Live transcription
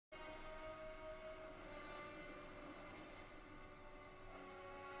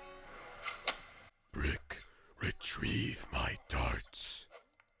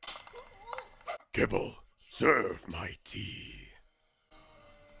Kibble, serve my tea.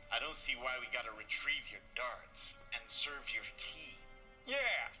 I don't see why we gotta retrieve your darts and serve your tea.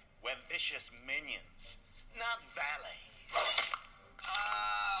 Yeah, We're vicious minions, not valets.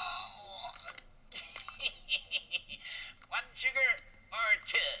 Oh. One sugar or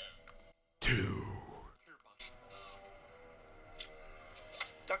two? here, boss.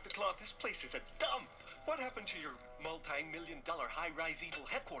 Dr. Claw, this place is a dump. What happened to your multi-million-dollar high-rise evil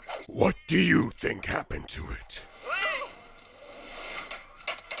headquarters? What do you think happened to it?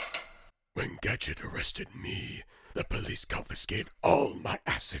 When Gadget arrested me, the police confiscated all my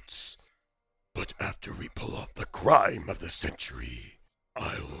assets. But after we pull off the crime of the century,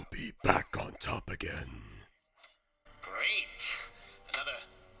 I will be back on top again. Great. Another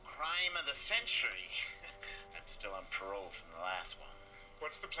crime of the century. I'm still on parole from the last one.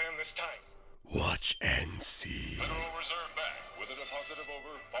 What's the plan this time? Watch and see. Federal Reserve Bank with a deposit of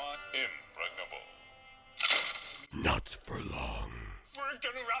over 5 impregnable. Not for long. We're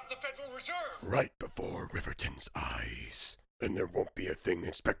gonna rob the Federal Reserve! Right before Riverton's eyes. And there won't be a thing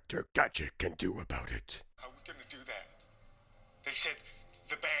Inspector Gadget can do about it. How are we gonna do that? They said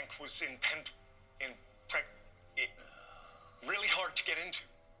the bank was really hard to get into.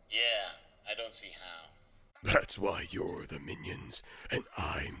 Yeah, I don't see how. That's why you're the minions, and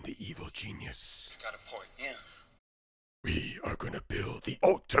I'm the evil genius. It's got a point. Yeah. We are gonna build the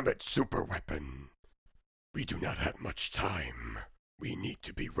ultimate super weapon. We do not have much time. We need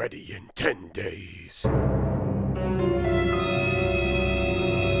to be ready in 10 days.